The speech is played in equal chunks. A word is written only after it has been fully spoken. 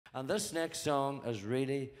And this next song is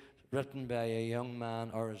really written by a young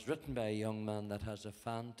man, or is written by a young man that has a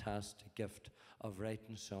fantastic gift of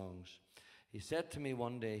writing songs. He said to me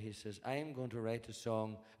one day, he says, I am going to write a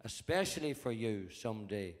song especially for you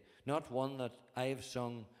someday, not one that I've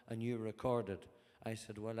sung and you recorded. I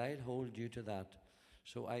said, well, I'll hold you to that.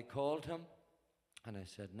 So I called him and I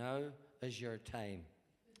said, now is your time.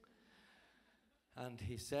 And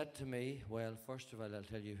he said to me, well, first of all, I'll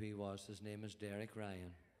tell you who he was. His name is Derek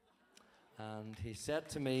Ryan. And he said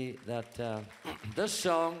to me that this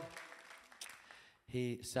song,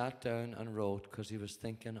 he sat down and wrote because he was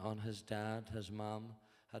thinking on his dad. His mom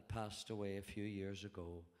had passed away a few years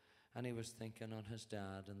ago. And he was thinking on his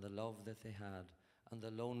dad and the love that they had and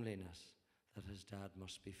the loneliness that his dad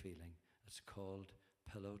must be feeling. It's called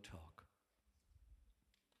Pillow Talk.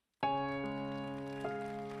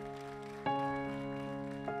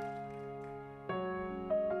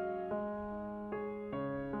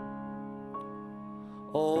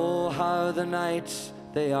 Oh, how the nights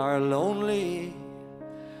they are lonely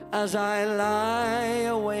as I lie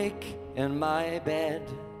awake in my bed.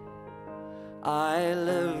 I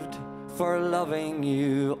lived for loving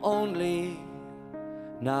you only.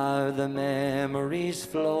 Now the memories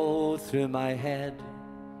flow through my head.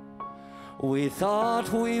 We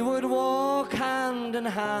thought we would walk hand in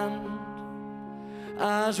hand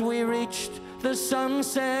as we reached the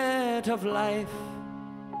sunset of life.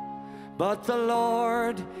 But the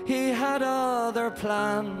Lord, He had other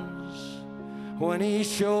plans when He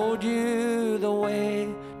showed you the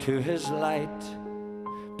way to His light.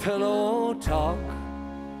 Pillow talk,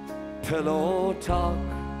 pillow talk.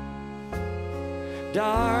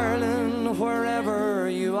 Darling, wherever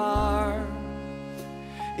you are,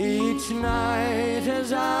 each night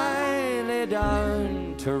as I lay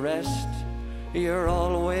down to rest, you're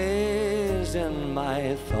always in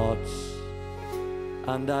my thoughts.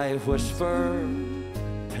 And I whisper,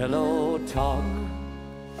 pillow talk.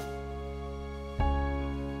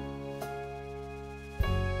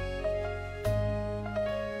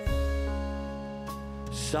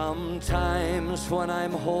 Sometimes when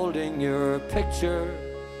I'm holding your picture,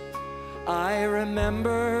 I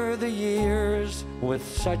remember the years with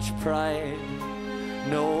such pride.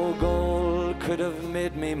 No gold could have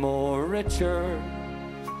made me more richer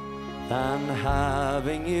than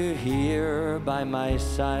having you here by my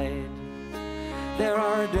side. There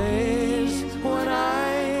are days when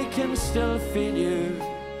I can still feel you,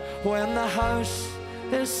 when the house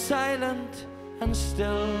is silent and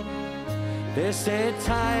still. They say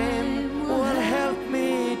time will help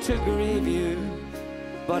me to grieve you,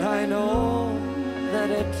 but I know that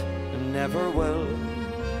it never will.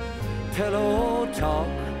 Pillow talk,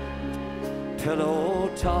 pillow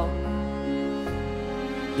talk.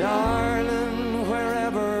 Darling,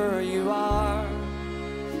 wherever you are,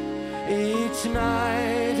 each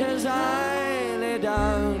night as I lay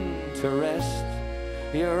down to rest,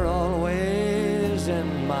 you're always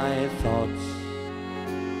in my thoughts.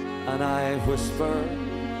 And I whisper,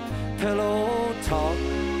 pillow talk,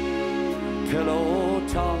 pillow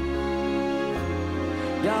talk.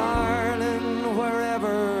 Darling,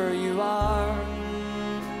 wherever you are,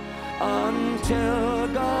 until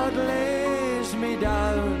God lays me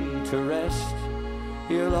down to rest,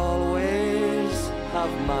 you'll always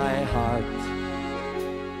have my heart.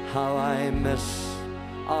 How I miss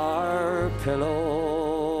our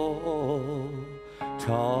pillow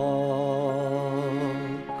talk.